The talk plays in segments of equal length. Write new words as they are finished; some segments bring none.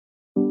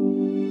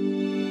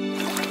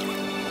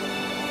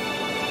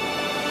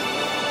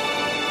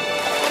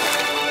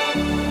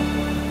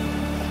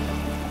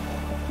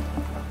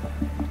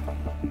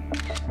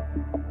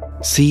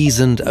Seas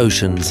and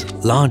oceans,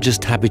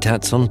 largest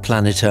habitats on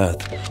planet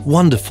Earth.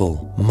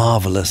 Wonderful,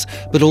 marvelous,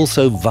 but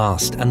also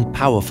vast and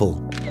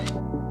powerful.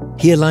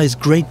 Here lies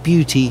great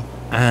beauty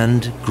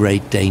and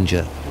great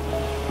danger.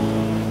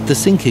 The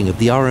sinking of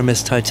the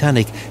RMS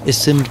Titanic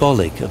is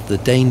symbolic of the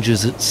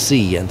dangers at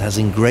sea and has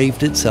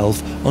engraved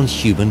itself on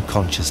human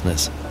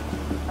consciousness.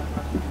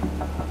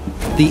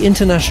 The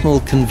International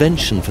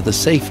Convention for the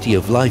Safety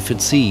of Life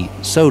at Sea,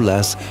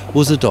 SOLAS,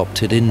 was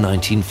adopted in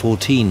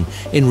 1914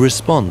 in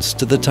response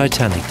to the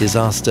Titanic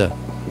disaster.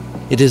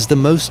 It is the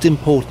most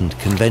important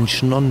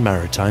convention on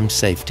maritime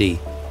safety.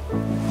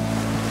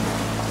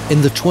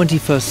 In the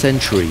 21st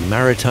century,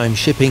 maritime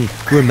shipping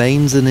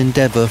remains an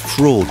endeavour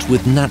fraught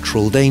with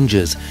natural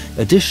dangers.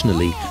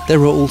 Additionally,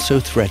 there are also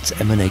threats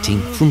emanating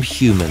from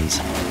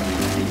humans.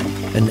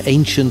 An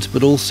ancient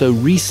but also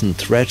recent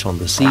threat on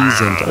the seas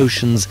and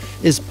oceans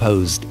is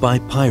posed by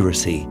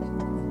piracy.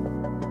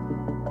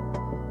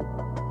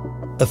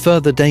 A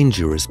further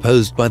danger is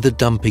posed by the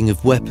dumping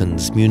of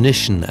weapons,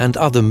 munition and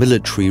other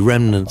military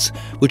remnants,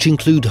 which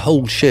include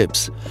whole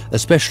ships,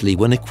 especially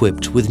when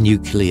equipped with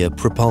nuclear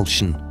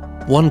propulsion.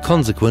 One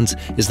consequence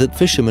is that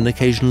fishermen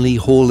occasionally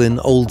haul in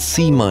old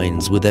sea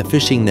mines with their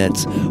fishing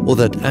nets, or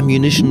that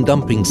ammunition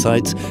dumping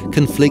sites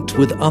conflict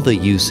with other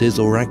uses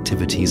or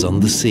activities on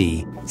the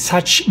sea.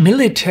 Such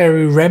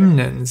military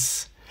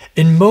remnants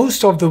in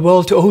most of the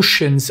world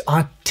oceans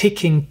are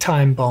ticking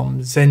time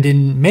bombs and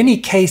in many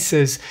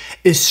cases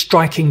is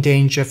striking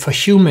danger for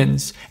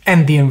humans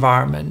and the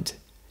environment.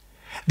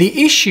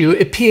 The issue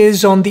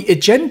appears on the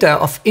agenda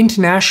of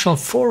international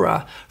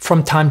fora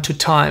from time to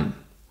time.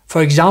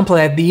 For example,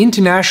 at the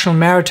International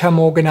Maritime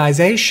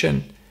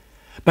Organization,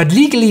 but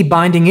legally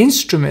binding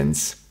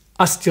instruments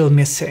are still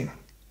missing.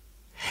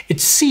 It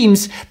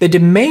seems that a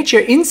major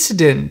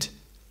incident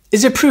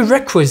is a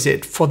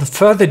prerequisite for the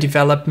further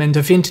development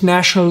of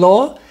international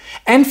law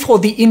and for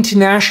the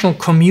international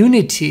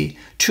community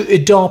to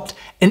adopt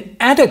an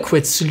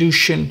adequate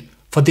solution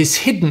for this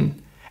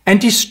hidden and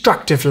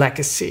destructive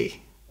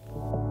legacy.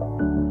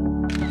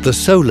 The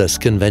SOLAS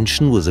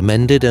Convention was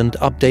amended and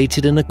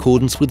updated in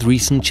accordance with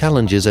recent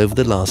challenges over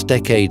the last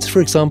decades, for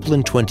example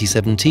in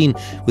 2017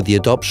 with the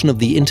adoption of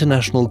the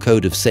International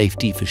Code of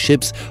Safety for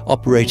Ships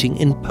Operating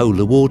in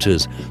Polar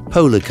Waters,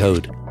 Polar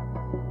Code.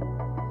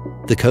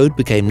 The code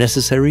became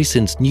necessary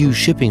since new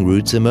shipping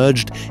routes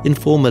emerged in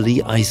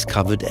formerly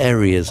ice-covered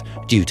areas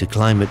due to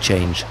climate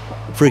change.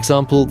 For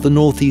example, the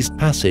Northeast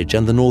Passage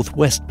and the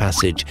Northwest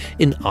Passage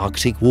in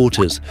Arctic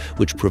waters,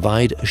 which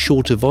provide a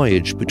shorter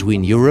voyage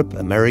between Europe,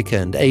 America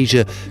and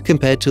Asia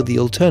compared to the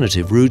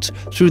alternative routes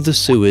through the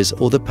Suez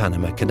or the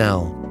Panama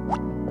Canal.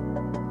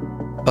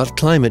 But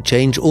climate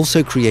change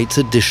also creates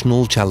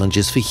additional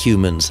challenges for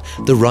humans.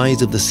 The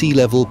rise of the sea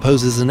level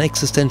poses an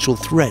existential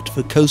threat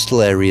for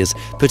coastal areas,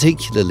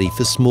 particularly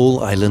for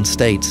small island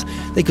states.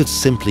 They could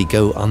simply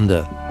go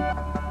under.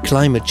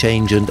 Climate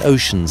change and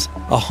oceans,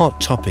 a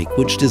hot topic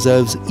which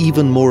deserves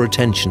even more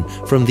attention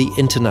from the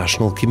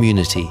international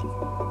community.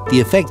 The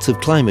effects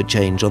of climate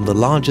change on the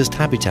largest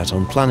habitat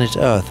on planet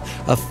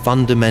Earth are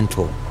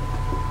fundamental.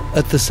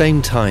 At the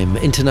same time,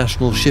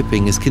 international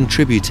shipping is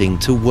contributing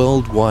to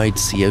worldwide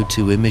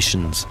CO2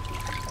 emissions.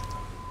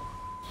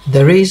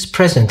 There is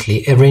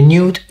presently a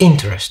renewed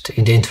interest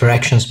in the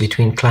interactions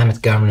between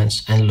climate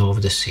governance and law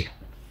of the sea.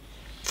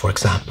 For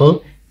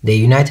example, the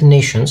United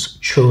Nations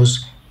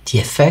chose the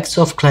effects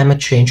of climate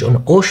change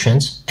on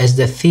oceans as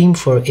the theme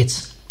for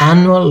its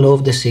annual Law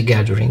of the Sea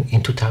gathering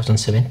in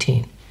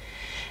 2017.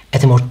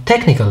 At a more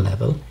technical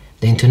level,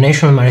 the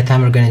International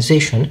Maritime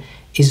Organization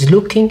is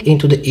looking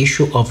into the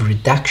issue of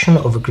reduction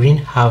of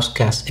greenhouse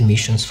gas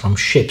emissions from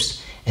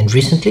ships and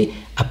recently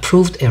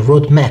approved a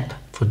roadmap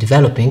for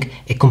developing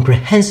a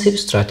comprehensive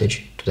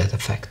strategy to that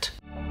effect.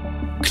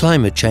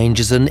 Climate change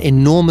is an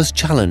enormous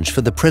challenge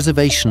for the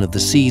preservation of the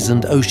seas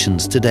and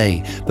oceans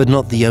today, but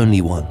not the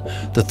only one.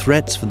 The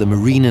threats for the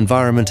marine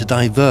environment are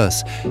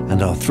diverse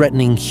and are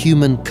threatening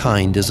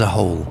humankind as a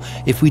whole.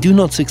 If we do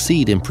not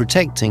succeed in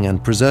protecting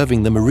and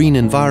preserving the marine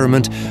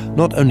environment,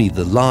 not only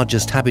the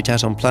largest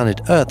habitat on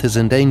planet Earth is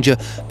in danger,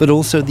 but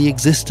also the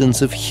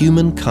existence of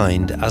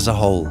humankind as a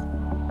whole.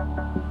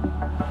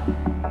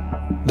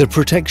 The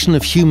protection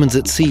of humans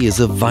at sea is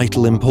of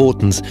vital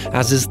importance,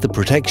 as is the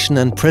protection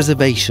and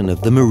preservation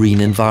of the marine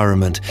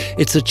environment.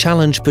 It's a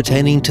challenge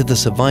pertaining to the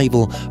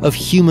survival of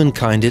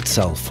humankind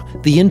itself.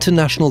 The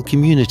international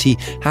community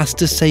has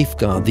to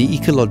safeguard the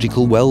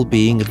ecological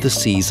well-being of the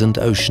seas and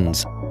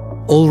oceans.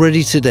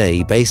 Already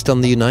today, based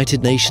on the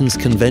United Nations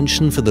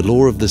Convention for the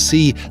Law of the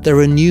Sea, there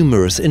are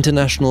numerous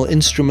international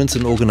instruments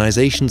and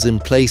organizations in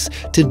place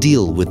to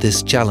deal with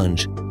this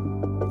challenge.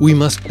 We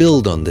must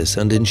build on this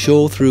and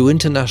ensure through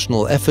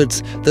international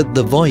efforts that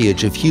the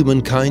voyage of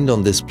humankind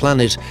on this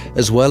planet,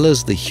 as well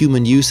as the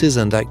human uses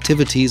and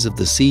activities of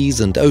the seas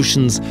and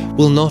oceans,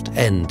 will not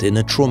end in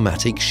a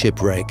traumatic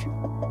shipwreck.